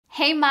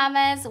Hey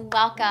mamas,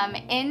 welcome.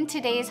 In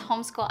today's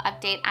homeschool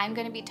update, I'm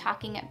going to be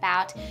talking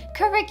about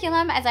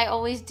curriculum as I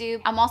always do.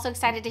 I'm also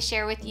excited to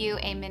share with you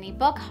a mini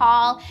book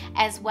haul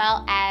as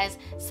well as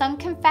some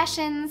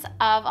confessions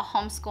of a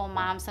homeschool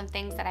mom, some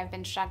things that I've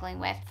been struggling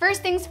with.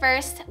 First things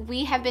first,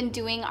 we have been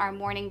doing our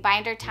morning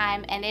binder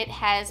time and it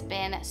has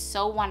been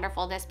so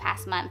wonderful this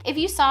past month. If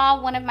you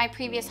saw one of my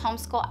previous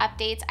homeschool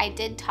updates, I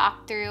did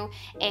talk through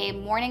a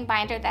morning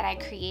binder that I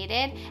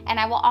created and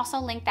I will also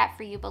link that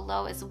for you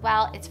below as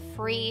well. It's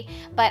free.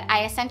 But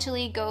I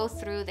essentially go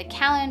through the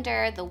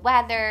calendar, the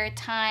weather,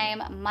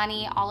 time,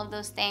 money, all of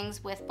those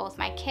things with both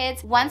my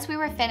kids. Once we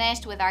were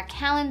finished with our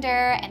calendar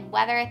and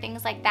weather,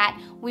 things like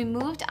that, we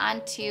moved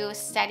on to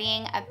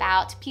studying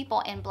about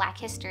people in Black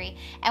history.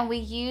 And we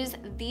use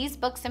these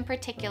books in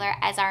particular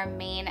as our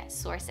main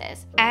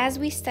sources. As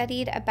we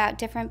studied about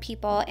different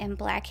people in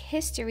Black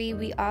history,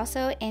 we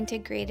also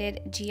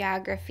integrated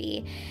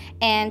geography.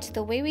 And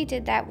the way we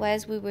did that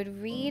was we would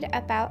read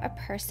about a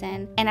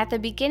person, and at the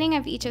beginning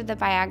of each of the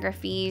biographies,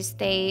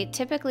 they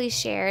typically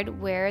shared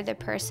where the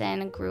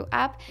person grew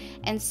up,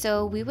 and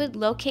so we would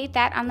locate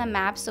that on the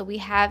map. So we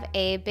have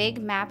a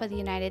big map of the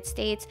United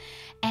States,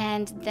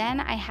 and then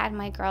I had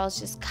my girls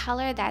just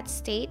color that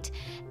state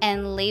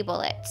and label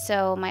it.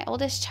 So my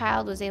oldest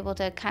child was able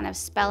to kind of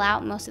spell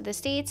out most of the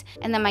states,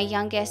 and then my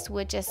youngest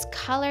would just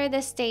color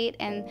the state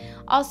and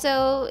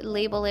also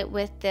label it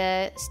with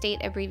the state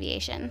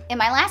abbreviation. In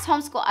my last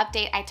homeschool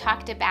update, I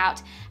talked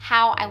about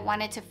how I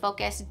wanted to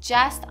focus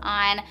just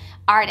on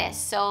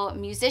artists, so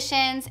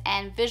musicians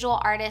and visual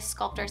artists,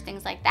 sculptors,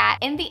 things like that.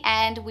 In the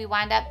end, we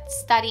wound up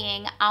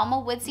studying Alma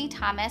Woodsey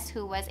Thomas,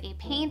 who was a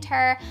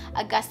painter,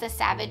 Augusta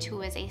Savage, who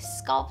was a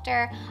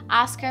sculptor,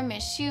 Oscar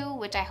Micheaux,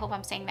 which I hope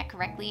I'm saying that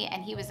correctly,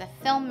 and he was a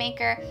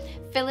filmmaker,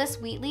 Phyllis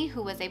Wheatley,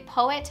 who was a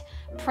poet,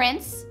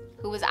 Prince,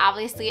 who was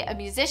obviously a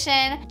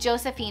musician,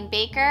 Josephine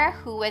Baker,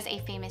 who was a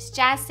famous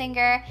jazz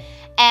singer.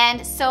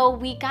 And so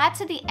we got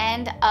to the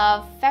end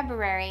of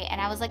February and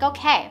I was like,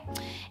 okay,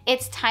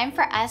 it's time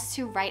for us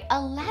to write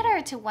a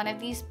letter to one of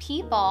these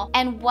people.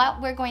 And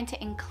what we're going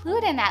to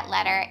include in that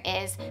letter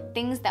is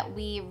things that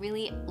we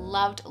really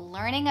loved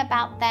learning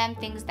about them,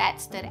 things that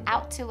stood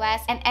out to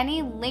us, and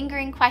any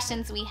lingering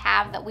questions we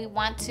have that we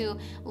want to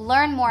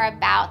learn more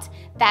about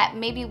that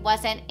maybe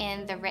wasn't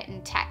in the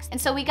written text. And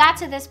so we got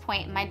to this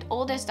point, my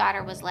oldest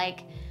daughter was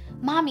like,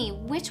 "Mommy,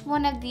 which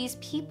one of these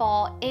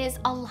people is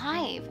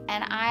alive?"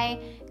 And I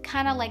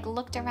kind of like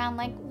looked around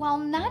like, well,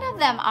 none of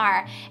them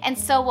are. And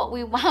so what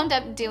we wound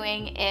up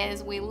doing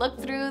is we looked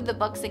through the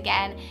books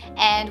again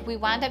and we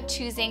wound up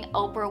choosing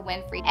Oprah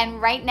Winfrey.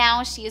 And right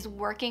now she is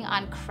working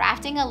on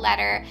crafting a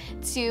letter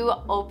to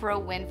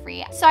Oprah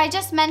Winfrey. So I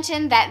just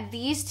mentioned that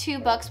these two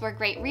books were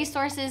great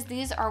resources.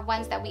 These are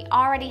ones that we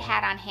already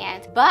had on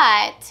hand,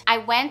 but I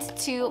went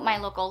to my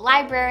local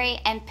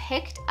library and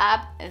picked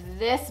up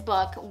this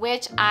book,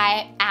 which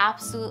I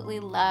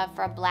absolutely love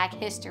for Black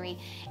history.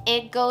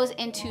 It goes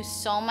into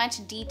so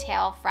much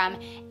detail from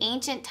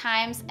ancient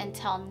times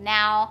until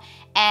now,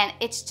 and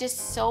it's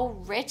just so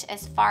rich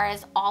as far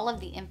as all of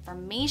the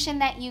information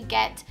that you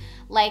get.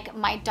 Like,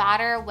 my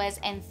daughter was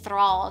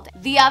enthralled.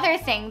 The other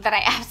thing that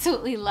I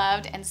absolutely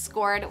loved and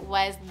scored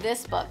was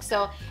this book.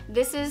 So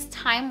this is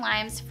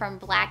Timelines from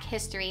Black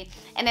History,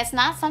 and it's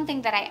not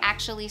something that I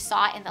actually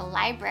saw in the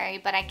library,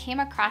 but I came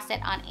across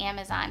it on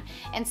Amazon.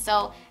 And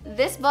so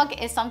this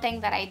book is something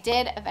that I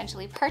did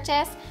eventually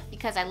purchase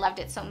because I loved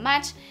it so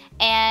much,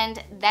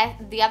 and that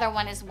the other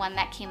one is one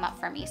that came up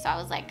for me. So I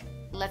was like,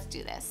 let's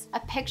do this. A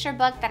picture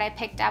book that I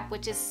picked up,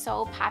 which is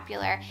so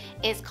popular,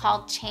 is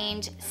called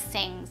Change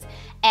Sings.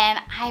 And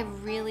I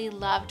really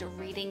loved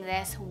reading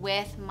this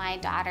with my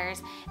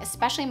daughters,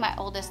 especially my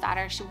oldest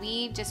daughter.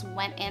 We just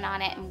went in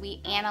on it and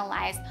we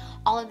analyzed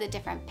all of the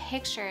different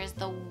pictures,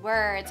 the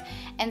words.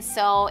 And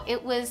so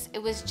it was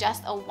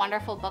just a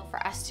wonderful book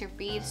for us to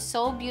read.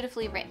 So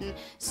beautifully written,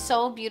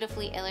 so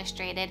beautifully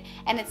illustrated.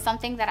 And it's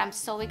something that I'm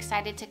so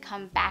excited to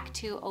come back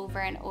to over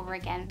and over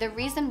again. The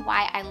reason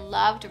why I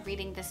loved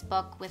reading this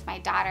book with my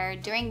daughter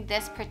during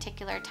this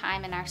particular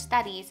time in our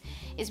studies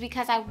is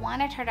because I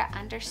wanted her to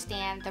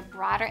understand the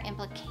broader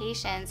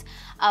implications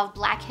of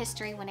Black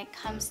history when it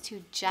comes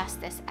to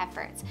justice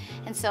efforts.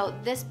 And so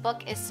this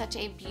book is such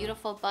a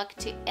beautiful book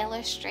to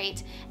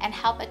illustrate and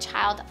help a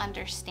child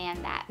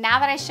understand that. Now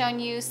that I've shown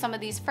you some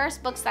of these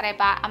first books that I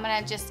bought, I'm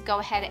gonna just go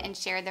ahead and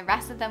share the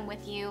rest of them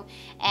with you.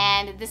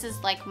 And this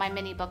is like my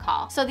mini book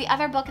haul. So the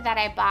other book that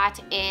I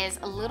bought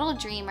is Little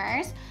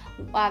Dreamers,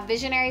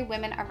 Visionary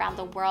Women Around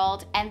the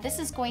World, and this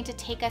is going to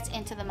take us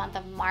into the month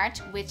of March,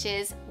 which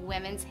is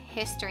Women's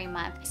History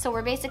Month. So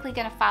we're basically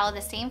going to follow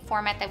the same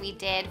format that we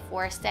did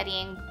for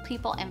studying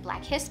people in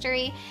Black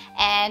history,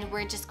 and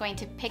we're just going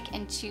to pick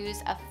and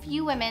choose a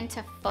few women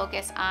to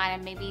focus on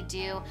and maybe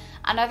do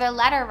another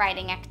letter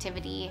writing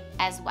activity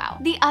as well.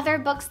 The other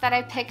books that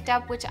I picked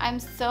up, which I'm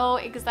so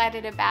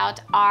excited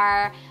about,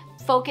 are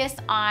focused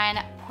on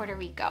Puerto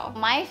Rico.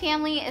 My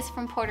family is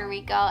from Puerto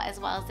Rico as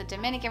well as the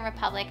Dominican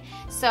Republic.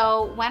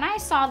 So when I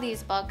saw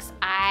these books,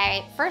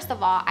 first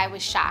of all, I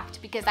was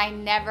shocked because I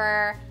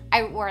never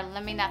or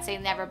let me not say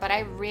never, but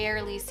I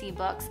rarely see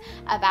books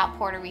about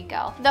Puerto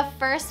Rico. The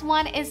first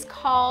one is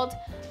called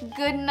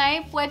Good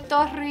Night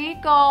Puerto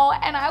Rico,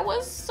 and I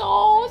was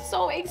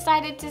so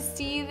excited to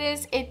see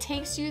this. It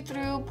takes you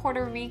through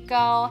Puerto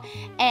Rico,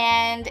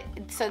 and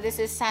so this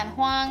is San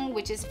Juan,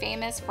 which is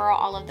famous for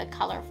all of the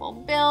colorful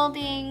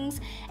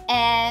buildings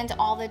and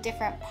all the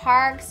different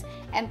parks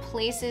and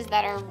places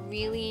that are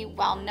really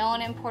well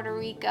known in Puerto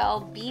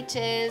Rico,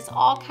 beaches,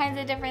 all kinds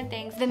of different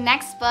things. The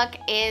next book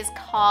is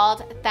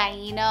called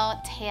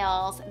Taino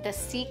Tales, The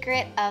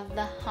Secret of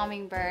the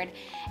Hummingbird.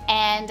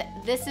 And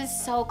this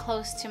is so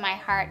close to my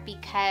heart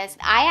because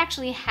I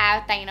actually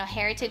have Taino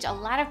heritage. A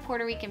lot of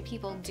Puerto Rican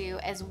people do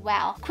as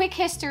well. Quick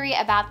history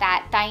about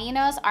that.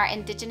 Tainos are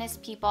indigenous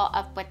people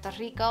of Puerto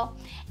Rico,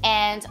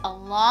 and a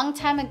long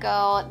time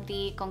ago,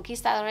 the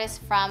conquistadores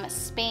from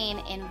Spain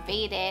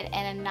invaded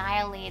and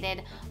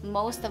annihilated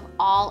most of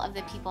all of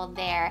the people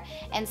there.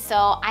 And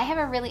so I have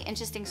a really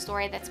interesting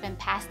story that's been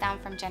passed down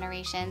from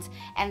generations,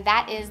 and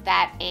that is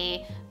that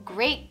a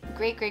great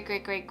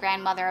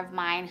grandmother of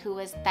mine who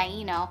was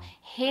Taino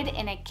hid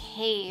in a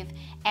cave,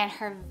 and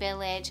her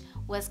village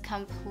was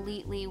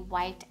completely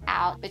wiped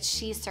out, but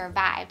she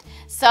survived.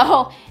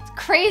 So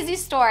crazy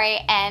story,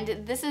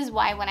 and this is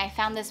why when I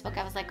found this book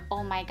I was like,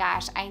 oh my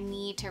gosh, I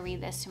need to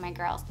read this to my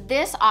girls.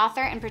 This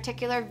author in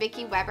particular,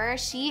 Vicky Weber,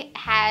 she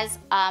has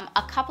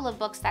a couple of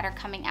books that are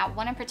coming out.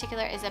 One in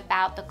particular is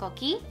about the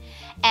coqui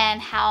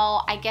and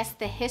how, I guess,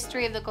 the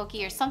history of the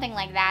coqui or something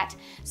like that.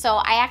 So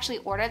I actually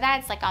ordered that.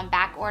 It's like on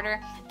back order.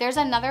 There's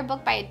another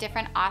book by a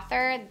different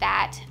author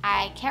that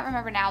I can't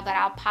remember now, but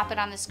I'll pop it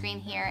on the screen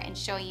here and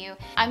show you.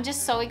 I'm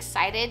just so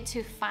excited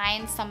to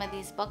find some of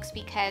these books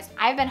because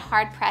I've been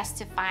hard pressed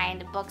to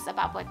find books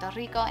about Puerto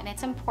Rico, and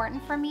it's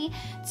important for me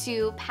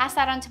to pass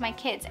that on to my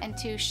kids and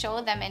to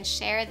show them and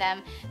share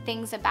them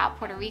things about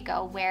Puerto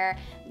Rico where,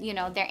 you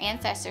know, their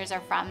ancestors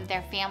are from,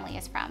 their family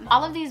is from.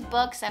 All of these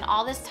books and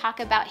all this talk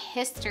about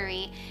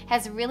history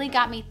has really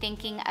got me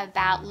thinking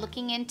about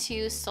looking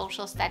into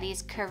social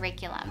studies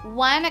curriculum.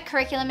 One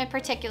curriculum in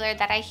particular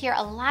that I hear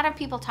a lot of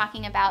people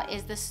talking about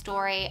is the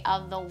story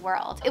of the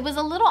world. It was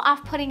a little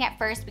off-putting at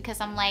first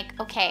because I'm like,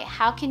 okay,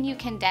 how can you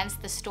condense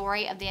the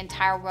story of the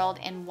entire world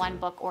in one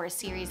book or a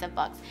series of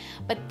books?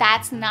 But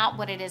that's not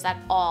what it is at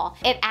all.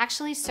 It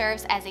actually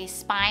serves as a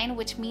spine,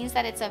 which means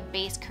that it's a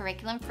base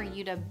curriculum for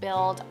you to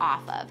build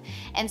off of.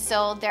 And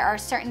so there are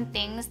certain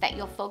things that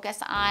you'll focus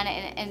on,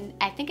 and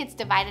I think it's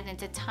divided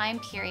into time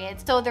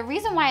periods. So the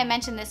reason why I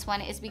mentioned this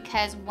one is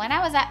because when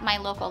I was at my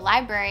local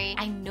library,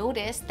 I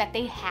noticed that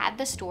they had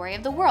the story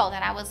of the world,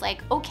 and I was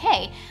like,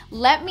 okay,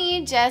 let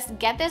me just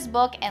get this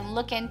book and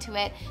look into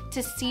it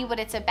to see what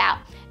it's about.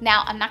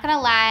 Now, I'm not gonna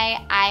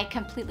lie, I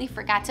completely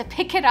forgot to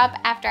pick it up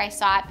after I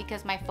saw it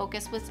because my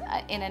focus was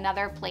in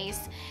another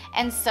place.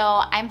 And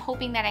so I'm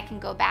hoping that I can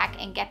go back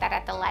and get that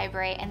at the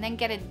library and then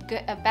get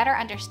a better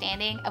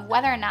understanding of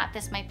whether or not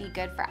this might be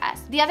good for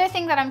us. The other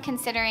thing that I'm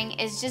considering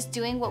is just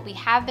doing what we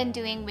have been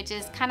doing, which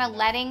is kind of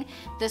letting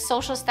the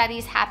social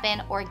studies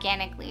happen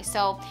organically.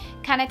 So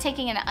kind of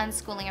taking an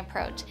unschooling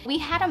approach. We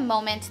had a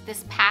moment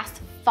this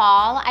past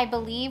fall, I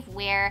believe,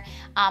 where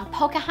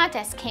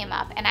Pocahontas came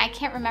up, and I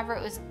can't remember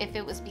if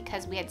it was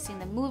because we had seen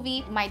the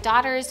movie. My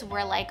daughters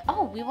were like,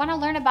 oh, we want to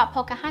learn about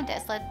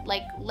Pocahontas,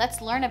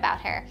 let's learn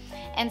about her.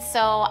 And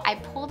so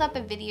I pulled up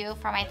a video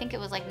from, I think it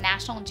was like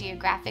National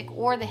Geographic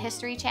or the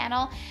History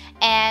Channel,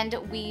 and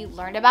we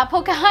learned about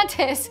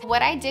Pocahontas.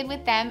 What I did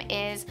with them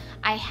is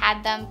I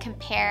had them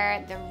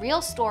compare the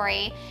real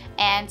story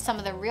and some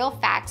of the real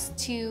facts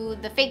to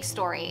the fake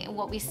story,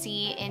 what we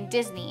see in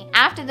Disney.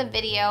 After the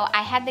video,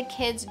 I had the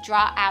kids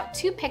draw out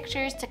 2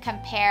 pictures to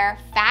compare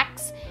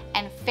facts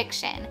and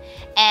fiction.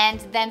 And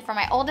then for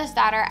my oldest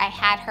daughter, I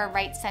had her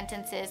write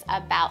sentences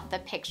about the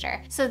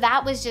picture. So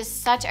that was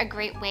just such a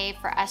great way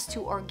for us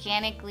to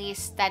organically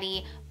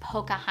study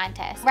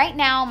Pocahontas. Right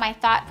now, my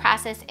thought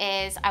process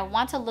is I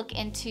want to look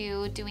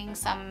into doing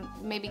some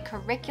maybe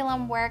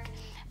curriculum work,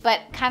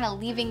 but kind of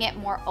leaving it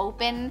more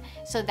open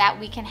so that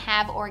we can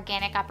have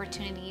organic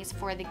opportunities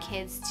for the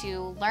kids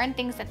to learn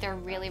things that they're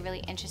really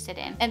interested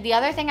in. And the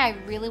other thing I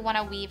really want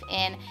to weave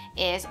in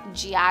is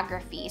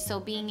geography. So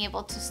being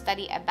able to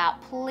study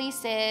about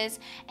places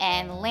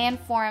and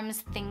landforms,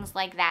 things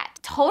like that.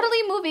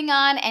 Totally moving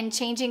on and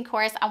changing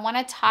course, I want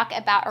to talk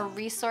about a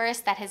resource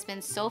that has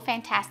been so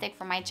fantastic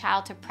for my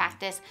child to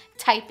practice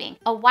typing.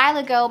 A while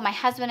ago, my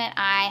husband and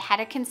I had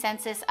a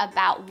consensus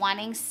about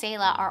wanting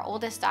Selah, our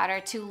oldest daughter,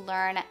 to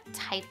learn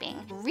typing.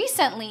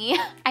 Recently,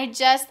 I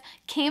just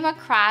came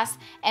across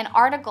an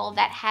article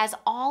that has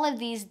all of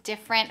these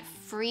different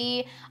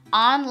free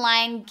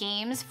online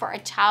games for a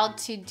child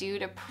to do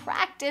to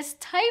practice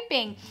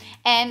typing.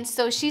 And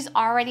so she's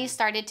already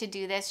started to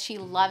do this. She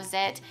loves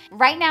it.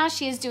 Right now,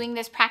 she is doing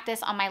this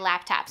practice on my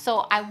laptop.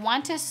 So I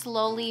want to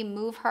slowly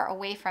move her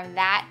away from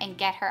that and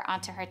get her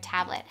onto her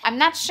tablet. I'm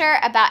not sure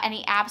about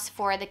any apps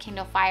for the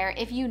Kindle Fire.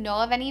 If you know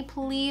of any,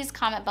 please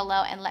comment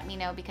below and let me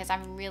know because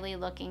I'm really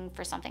looking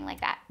for something like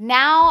that.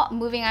 Now,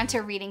 moving on to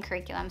reading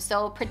curriculum.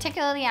 So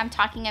particularly, I'm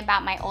talking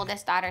about my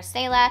oldest daughter,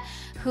 Selah,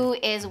 who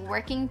is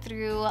working through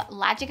through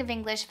Logic of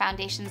English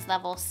Foundations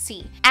Level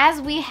C. As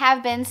we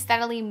have been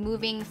steadily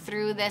moving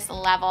through this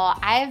level,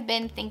 I've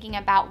been thinking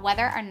about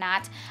whether or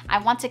not I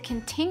want to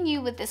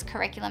continue with this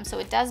curriculum so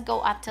it does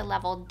go up to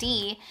level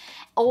D,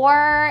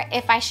 or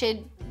if I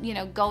should,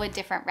 go a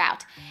different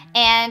route.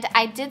 And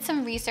I did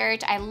some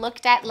research, I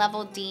looked at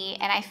level D,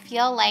 and I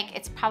feel like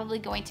it's probably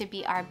going to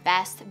be our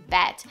best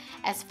bet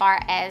as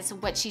far as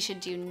what she should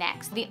do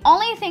next. The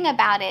only thing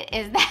about it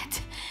is that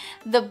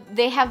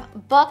they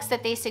have books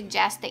that they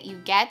suggest that you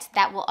get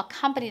that will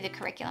accompany the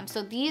curriculum.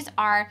 So these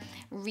are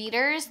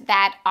readers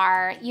that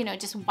are,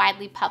 just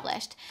widely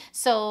published.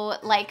 So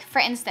like, for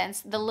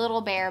instance, the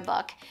Little Bear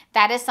book,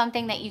 that is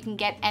something that you can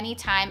get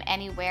anytime,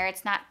 anywhere.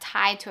 It's not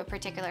tied to a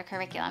particular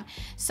curriculum.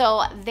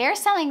 So they're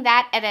selling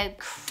that at a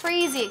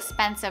crazy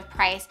expensive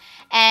price.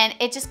 And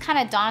it just kind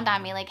of dawned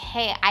on me like,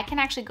 hey, I can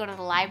actually go to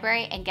the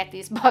library and get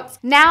these books.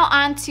 Now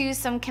on to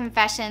some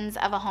confessions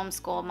of a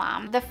homeschool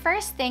mom. The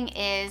first thing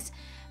is,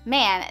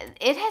 man,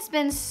 it has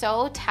been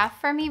so tough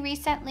for me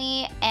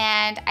recently,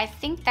 and I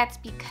think that's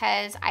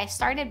because I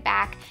started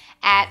back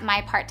at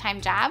my part-time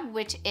job,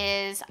 which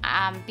is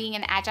being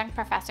an adjunct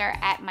professor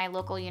at my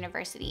local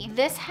university.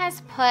 This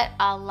has put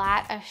a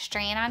lot of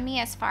strain on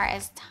me as far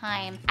as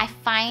time. I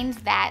find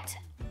that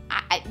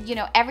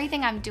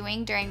everything I'm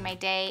doing during my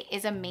day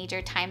is a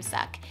major time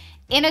suck.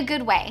 In a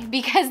good way,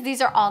 because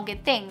these are all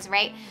good things,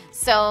 right?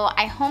 So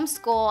I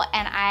homeschool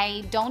and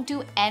I don't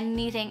do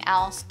anything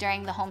else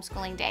during the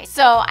homeschooling day.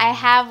 So I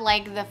have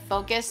like the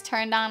focus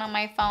turned on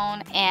my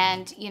phone,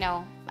 and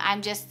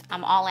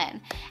I'm all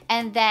in.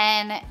 And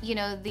then,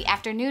 the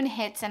afternoon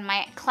hits and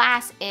my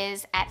class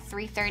is at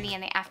 3:30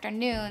 in the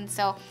afternoon.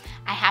 So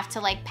I have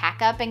to like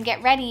pack up and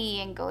get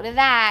ready and go to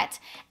that.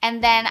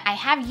 And then I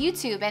have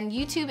YouTube, and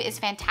YouTube is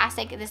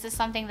fantastic. This is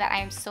something that I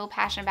am so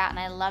passionate about and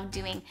I love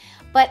doing,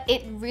 but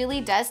it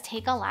really does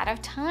take a lot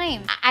of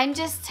time. I'm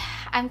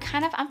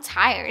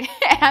tired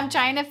and I'm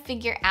trying to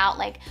figure out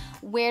like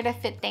where to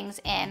fit things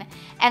in.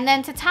 And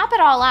then to top it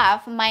all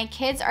off, my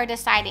kids are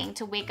deciding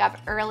to wake up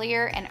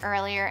earlier and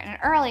earlier and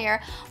earlier,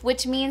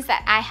 which means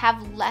that I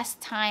have less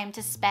time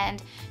to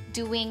spend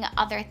doing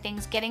other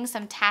things, getting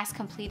some tasks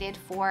completed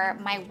for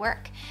my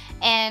work.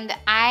 And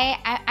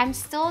I'm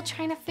still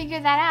trying to figure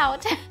that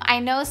out. I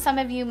know some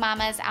of you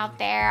mamas out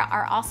there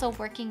are also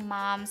working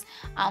moms,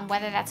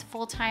 whether that's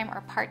full-time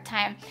or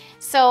part-time.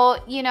 So,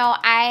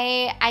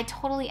 I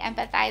totally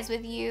empathize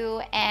with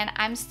you, and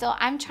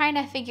I'm trying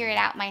to figure it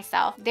out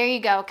myself. There you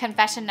go,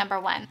 confession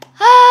number 1.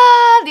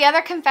 The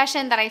other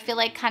confession that I feel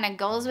like kind of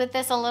goes with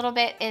this a little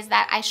bit is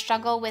that I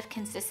struggle with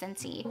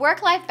consistency.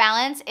 Work-life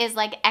balance is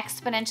like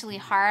exponentially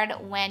hard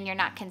when you're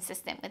not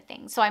consistent with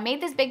things. So I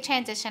made this big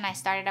transition. I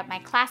started up my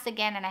class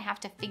again, and I have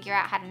to figure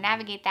out how to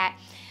navigate that,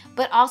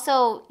 but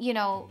also,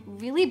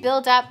 really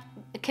build up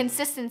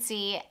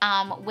consistency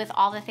with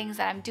all the things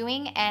that I'm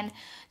doing, and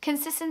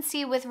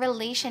consistency with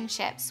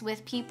relationships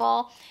with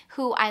people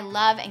who I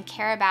love and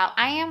care about.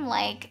 I am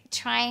like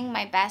trying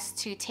my best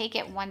to take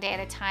it one day at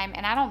a time,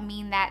 and I don't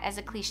mean that as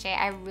a cliche.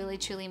 I really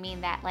truly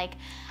mean that. Like,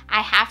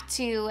 I have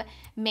to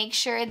make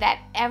sure that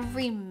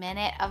every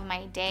minute of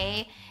my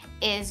day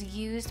is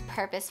used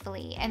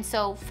purposefully. And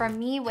so for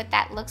me, what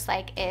that looks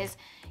like is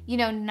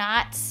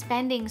not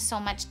spending so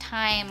much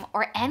time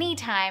or any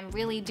time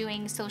really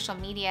doing social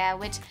media,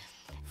 which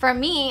for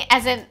me,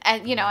 as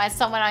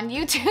someone on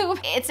YouTube,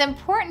 it's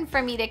important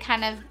for me to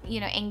kind of,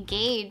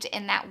 engage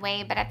in that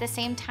way. But at the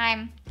same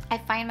time, I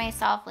find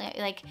myself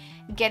like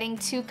getting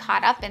too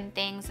caught up in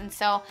things. And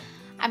so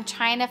I'm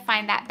trying to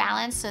find that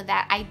balance so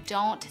that I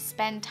don't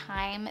spend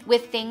time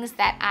with things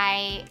that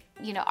I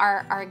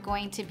are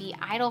going to be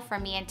idle for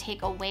me and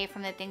take away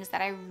from the things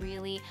that I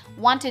really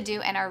want to do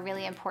and are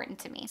really important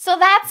to me. So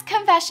that's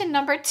confession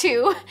number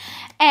 2.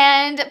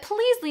 And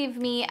please leave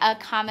me a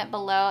comment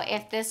below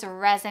if this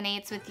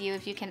resonates with you,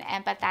 if you can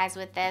empathize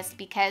with this,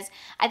 because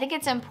I think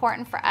it's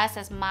important for us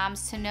as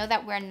moms to know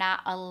that we're not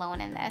alone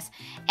in this.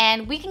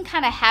 And we can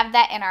kind of have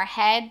that in our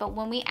head, but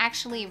when we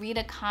actually read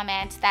a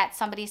comment that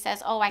somebody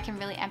says, oh, I can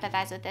really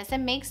empathize with this, it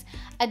makes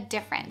a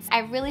difference.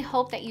 I really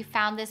hope that you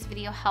found this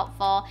video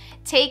helpful.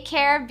 Take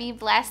care, be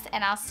blessed,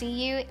 and I'll see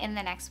you in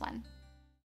the next one.